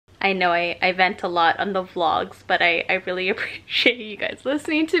I know I vent a lot on the vlogs, but I really appreciate you guys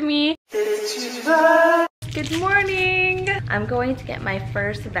listening to me. Good morning! I'm going to get my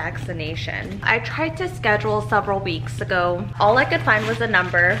first vaccination. I tried to schedule several weeks ago. All I could find was a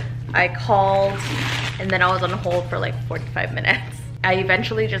number. I called and then I was on hold for like 45 minutes. I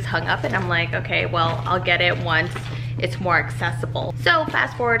eventually just hung up and I'm like, okay, well, I'll get it once it's more accessible. So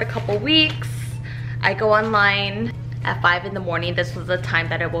fast forward a couple weeks, I go online at 5 in the morning. This was the time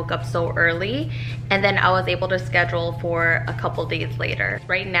that I woke up so early, and then I was able to schedule for a couple days later.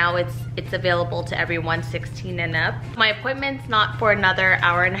 Right now it's available to everyone 16 and up. My appointment's not for another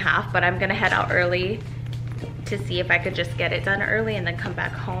hour and a half, but I'm gonna head out early to see if I could just get it done early and then come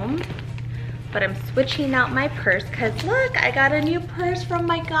back home. But I'm switching out my purse because look, I got a new purse from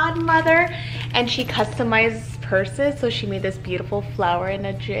my godmother, and she customizes purses, so she made this beautiful flower and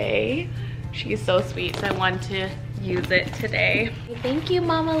a J. She's so sweet, so I want to use it today. Thank you,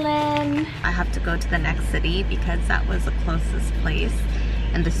 Mama Lynn. I have to go to the next city because that was the closest place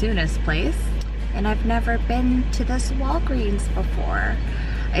and the soonest place. And I've never been to this Walgreens before.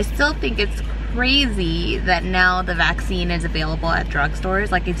 I still think it's crazy that now the vaccine is available at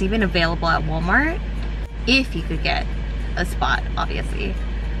drugstores. Like, it's even available at Walmart if you could get a spot, obviously.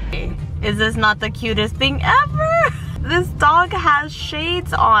 Is this not the cutest thing ever? This dog has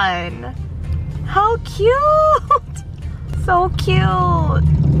shades on. How cute! So cute!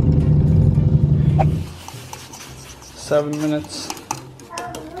 7 minutes.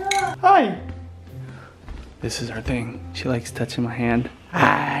 Hi! This is her thing. She likes touching my hand.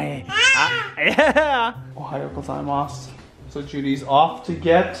 Hi! Yeah! Ohio gozaimasu. So Judy's off to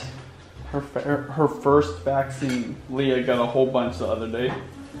get her first vaccine. Leah got a whole bunch the other day.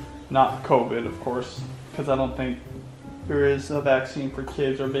 Not COVID, of course, because I don't think there is a vaccine for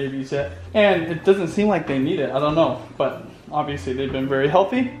kids or babies yet. And it doesn't seem like they need it. I don't know. But obviously they've been very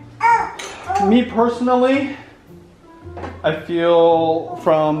healthy. Me personally, I feel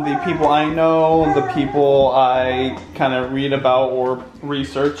from the people I know, the people I kind of read about or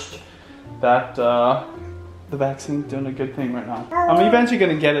researched, that the vaccine's doing a good thing right now. I'm eventually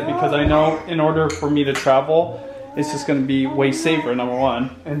going to get it because I know in order for me to travel, it's just going to be way safer, number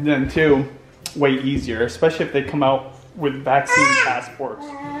one. And then two, way easier, especially if they come out with vaccine passports.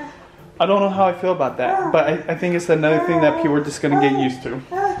 I don't know how I feel about that, but I think it's another thing that people are just gonna get used to.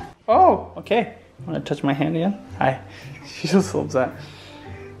 Oh, okay. Want to touch my hand again? Hi. She just loves that.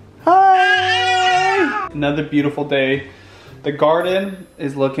 Hi! Another beautiful day. The garden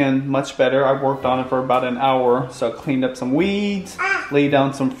is looking much better. I worked on it for about an hour, so I cleaned up some weeds, laid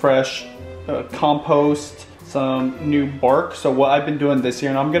down some fresh compost, some new bark. So what I've been doing this year,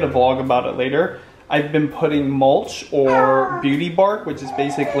 and I'm gonna vlog about it later, I've been putting mulch or beauty bark, which is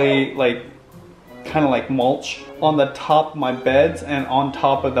basically like kind of like mulch, on the top of my beds and on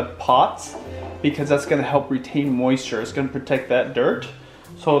top of the pots, because that's going to help retain moisture. It's going to protect that dirt.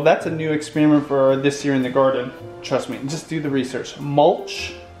 So that's a new experiment for this year in the garden. Trust me, just do the research.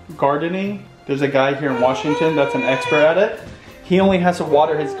 Mulch gardening. There's a guy here in Washington that's an expert at it. He only has to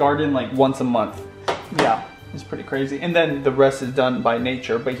water his garden like once a month. Yeah. It's pretty crazy. And then the rest is done by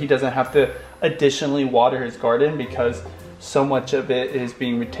nature, but he doesn't have to additionally water his garden because so much of it is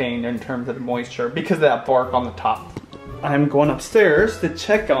being retained in terms of the moisture because of that bark on the top. I'm going upstairs to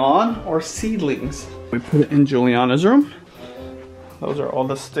check on our seedlings. We put it in Julianna's room. Those are all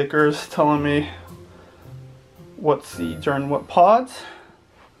the stickers telling me what seeds are in what pods.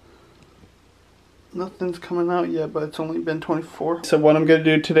 Nothing's coming out yet, but it's only been 24. So what I'm gonna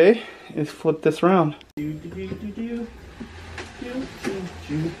do today is flip this around.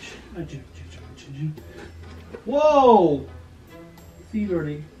 Whoa!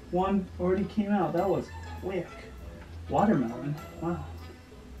 Seed one already came out. That was quick. Watermelon. Wow.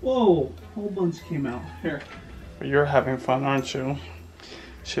 Whoa! Whole bunch came out. Here. But you're having fun, aren't you?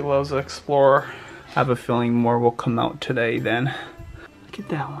 She loves to explore. I have a feeling more will come out today then. Look at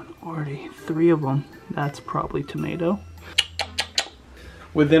that one. Already 3 of them. That's probably tomato.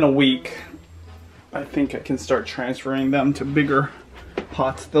 Within a week, I think I can start transferring them to bigger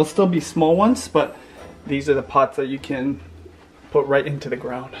pots. They'll still be small ones, but these are the pots that you can put right into the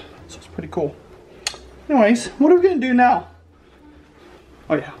ground. So it's pretty cool. Anyways, what are we gonna do now?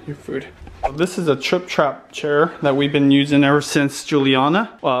 Oh yeah, your food. This is a Trip Trap chair that we've been using ever since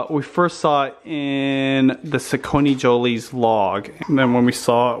Julianna. We first saw it in the Saucony Jolie's vlog. And then when we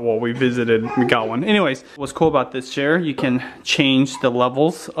saw it, well, we visited, we got one. Anyways, what's cool about this chair, you can change the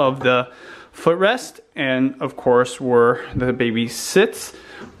levels of the footrest. And of course, where the baby sits,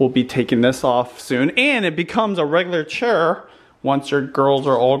 we'll be taking this off soon. And it becomes a regular chair once your girls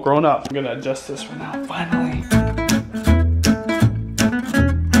are all grown up. I'm gonna adjust this for now, finally.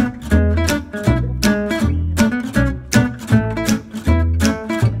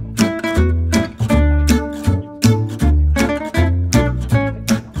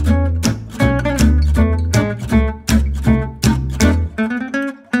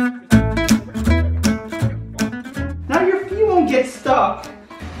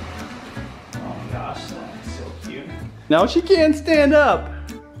 Now she can't stand up.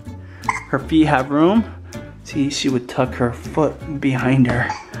 Her feet have room. See, she would tuck her foot behind her.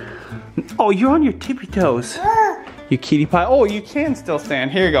 Oh, you're on your tippy toes. You kitty pie. Oh, you can still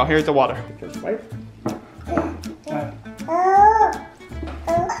stand. Here you go. Here's the water. Okay.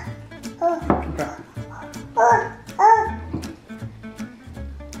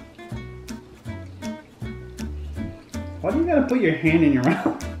 Why do you gotta put your hand in your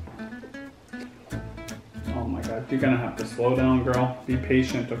mouth? Oh my God, you're gonna have to slow down, girl. Be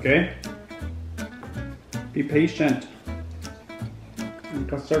patient, okay? Be patient.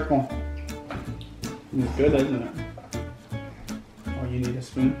 Make a circle. It's good, isn't it? Oh, you need a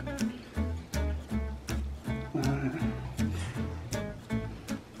spoon?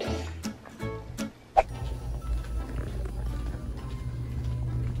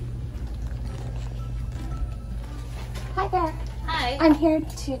 Hi there. Hi. I'm here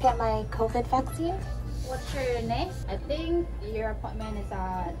to get my COVID vaccine. What's your name? I think your appointment is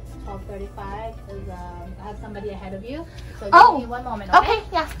at 12:35. I have somebody ahead of you. So give me 1 moment, okay? Okay,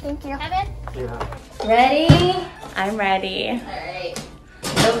 yeah, thank you. Kevin? Yeah. Ready? I'm ready. Alright.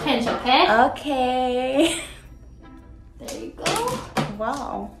 No pinch, okay? Okay. There you go.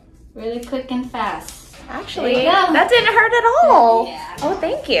 Wow. Really quick and fast. Actually, There you go. that didn't hurt at all. Yeah. Oh,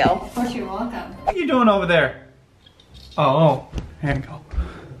 thank you. Of course, you're welcome. What are you doing over there? Oh, here you go.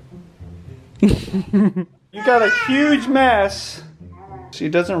 You got a huge mess. She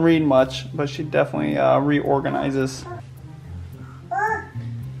doesn't read much, but she definitely reorganizes.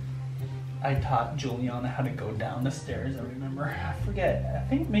 I taught Julianna how to go down the stairs, I remember. I forget, I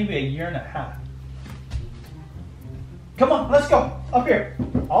think maybe 1.5 years. Come on, let's go. Up here,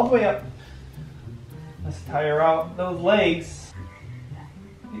 all the way up. Let's tire out those legs.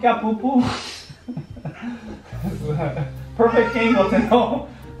 You got poo-poo? Perfect angle to know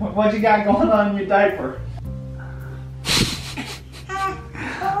what you got going on in your diaper.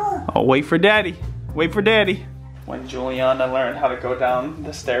 Oh, wait for daddy. Wait for daddy. When Julianna learned how to go down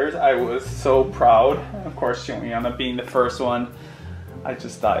the stairs, I was so proud. Of course, Julianna being the first one, I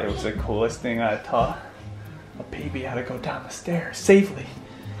just thought it was the coolest thing I taught a baby how to go down the stairs safely.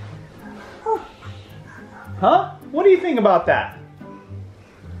 Huh? What do you think about that?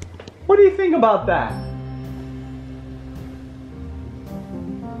 What do you think about that?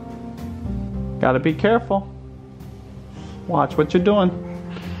 Gotta be careful. Watch what you're doing.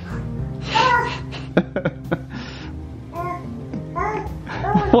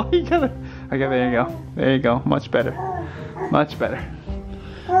 Why you gotta? Okay, there you go. There you go. Much better. Much better.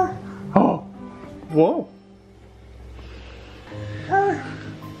 Oh, whoa. Oh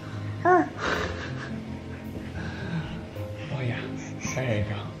yeah. There you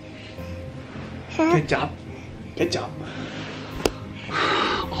go. Good job. Good job.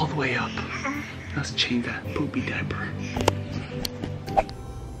 All the way up. Let's change that poopy diaper.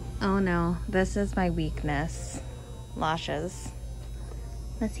 Oh no, this is my weakness. Lashes.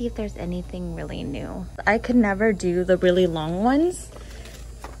 Let's see if there's anything really new. I could never do the really long ones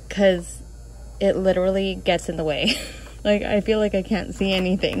because it literally gets in the way. Like, I feel like I can't see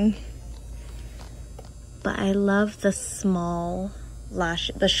anything. But I love the small lash,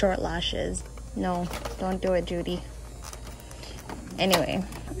 the short lashes. No, don't do it, Judy. Anyway,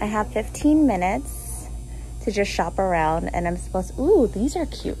 I have 15 minutes to just shop around, and I'm supposed to, ooh, these are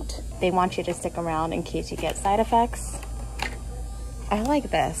cute. They want you to stick around in case you get side effects. I like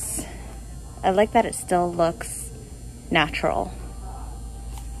this. I like that it still looks natural,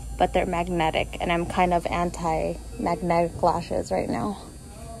 but they're magnetic, and I'm kind of anti-magnetic lashes right now.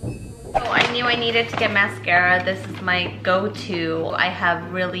 Oh, I knew I needed to get mascara. This is my go-to. I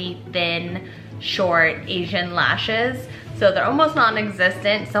have really thin, short Asian lashes, so they're almost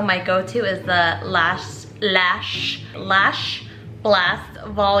non-existent. So my go-to is the Lash Blast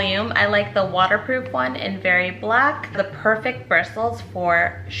Volume. I like the waterproof one in Very Black. The perfect bristles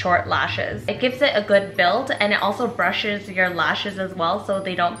for short lashes. It gives it a good build, and it also brushes your lashes as well so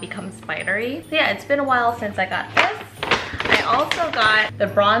they don't become spidery. So yeah, it's been a while since I got this. I also got the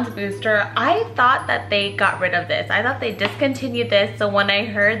Bronze Booster. I thought that they got rid of this. I thought they discontinued this, so when I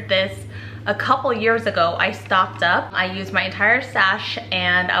heard this a couple years ago, I stocked up. I used my entire stash,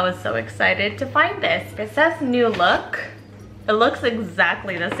 and I was so excited to find this. It says new look. It looks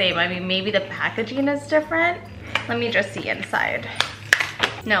exactly the same. I mean, maybe the packaging is different. Let me just see inside.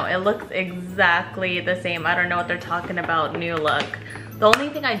 No, it looks exactly the same. I don't know what they're talking about, new look. The only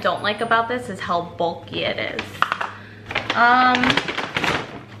thing I don't like about this is how bulky it is.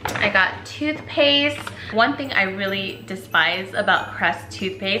 I got toothpaste. One thing I really despise about Crest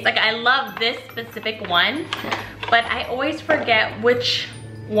toothpaste, like I love this specific one, but I always forget which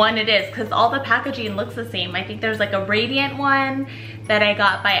one it is because all the packaging looks the same. I think there's like a radiant one that I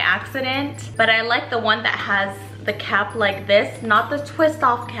got by accident, but I like the one that has the cap like this, not the twist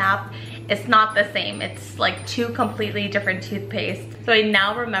off cap. It's not the same. It's like two completely different toothpaste. So I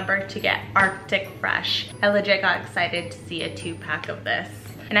now remember to get Arctic Fresh. I legit got excited to see a 2-pack of this.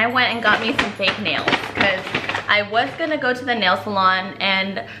 And I went and got me some fake nails because I was gonna go to the nail salon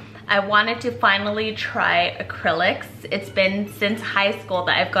and I wanted to finally try acrylics. It's been since high school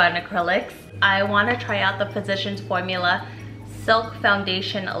that I've gotten acrylics. I want to try out the Physicians Formula Silk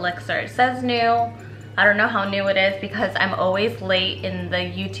Foundation Elixir. It says new. I don't know how new it is because I'm always late in the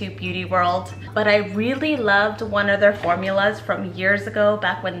YouTube beauty world. But I really loved one of their formulas from years ago,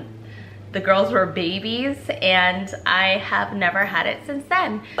 back when the girls were babies, and I have never had it since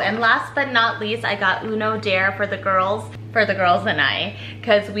then. And last but not least, I got Uno Dare for the girls and I,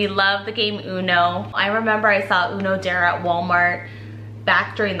 because we love the game Uno. I remember I saw Uno Dare at Walmart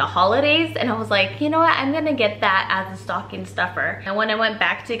back during the holidays, and I was like, you know what, I'm gonna get that as a stocking stuffer. And when I went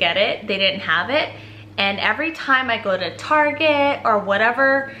back to get it, they didn't have it. And every time I go to Target or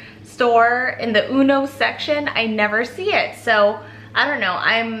whatever store in the Uno section, I never see it. So I don't know,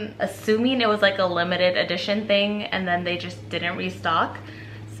 I'm assuming it was like a limited edition thing and then they just didn't restock.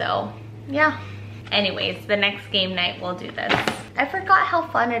 So yeah. Anyways, the next game night we'll do this. I forgot how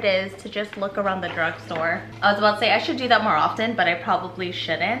fun it is to just look around the drugstore. I was about to say I should do that more often, but I probably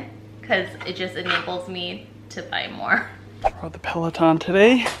shouldn't because it just enables me to buy more. Rode the Peloton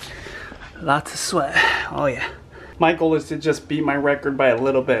today. Lots of sweat. Oh yeah. My goal is to just beat my record by a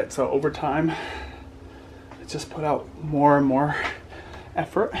little bit. So over time, I just put out more and more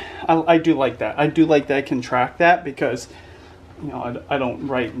effort. I do like that. I do like that I can track that because, you know, I don't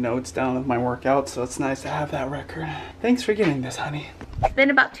write notes down of my workouts, so it's nice to have that record. Thanks for getting this, honey. It's been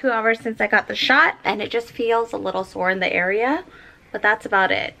about 2 hours since I got the shot, and it just feels a little sore in the area, but that's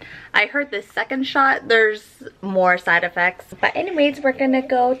about it. I heard this second shot, there's more side effects. But anyways, we're gonna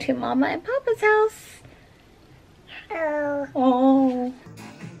go to Mama and Papa's house. Oh.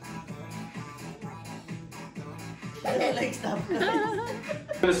 I'm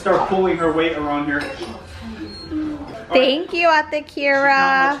gonna start pulling her weight around here. Thank you, Ate Keira.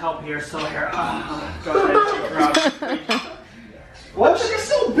 Not much help here, so here. Go ahead. What? She's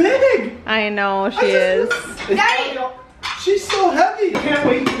so big! I know, she is. She's so heavy! Can't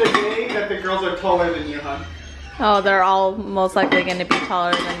wait for the day that the girls are taller than you, hon. Oh, they're all most likely gonna be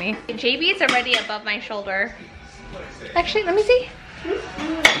taller than me. JB's already above my shoulder. Actually, let me see.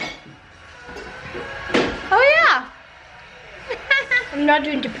 Oh yeah! I'm not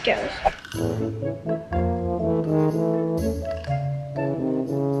doing dipicos.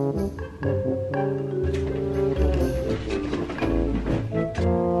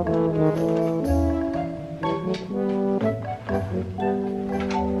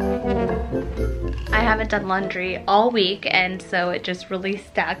 I haven't done laundry all week, and so it just really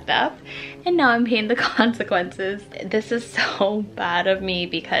stacked up, and now I'm paying the consequences. This is so bad of me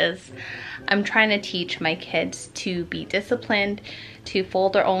because I'm trying to teach my kids to be disciplined, to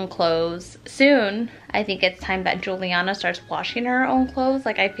fold their own clothes. Soon, I think it's time that Julianna starts washing her own clothes.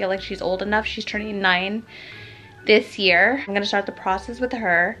 Like, I feel like she's old enough. She's turning 9 this year. I'm gonna start the process with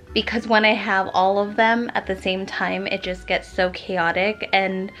her because when I have all of them at the same time, it just gets so chaotic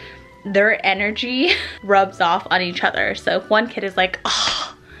and their energy rubs off on each other. So if one kid is like,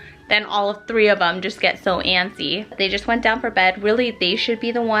 oh, then all of 3 of them just get so antsy. They just went down for bed. Really, they should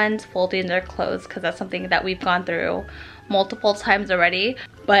be the ones folding their clothes because that's something that we've gone through multiple times already.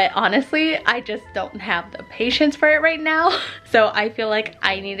 But honestly, I just don't have the patience for it right now. So I feel like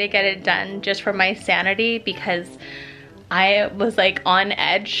I need to get it done just for my sanity because I was like on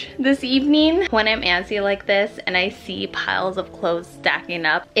edge this evening. When I'm antsy like this and I see piles of clothes stacking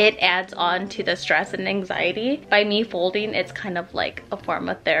up, it adds on to the stress and anxiety. By me folding, it's kind of like a form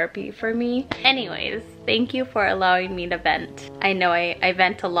of therapy for me. Anyways, thank you for allowing me to vent. I know I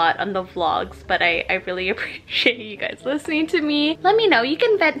vent a lot on the vlogs, but I really appreciate you guys listening to me. Let me know, you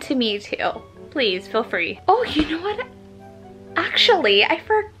can vent to me too. Please, feel free. Oh, you know what? Actually, I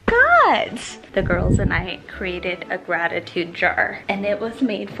forgot. The girls and I created a gratitude jar, and it was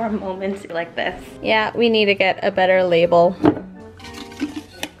made for moments like this. Yeah, we need to get a better label.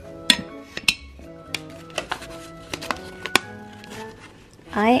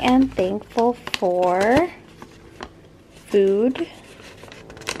 I am thankful for food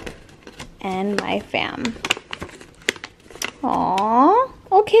and my fam. Aww.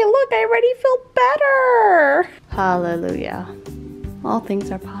 Okay, look, I already feel better. Hallelujah. All things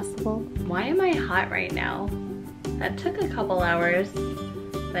are possible. Why am I hot right now? That took a couple hours,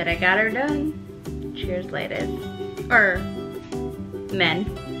 but I got her done. Cheers, ladies.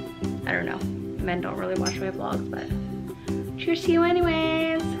 men. I don't know. Men don't really watch my vlogs, but cheers to you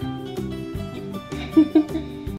anyways.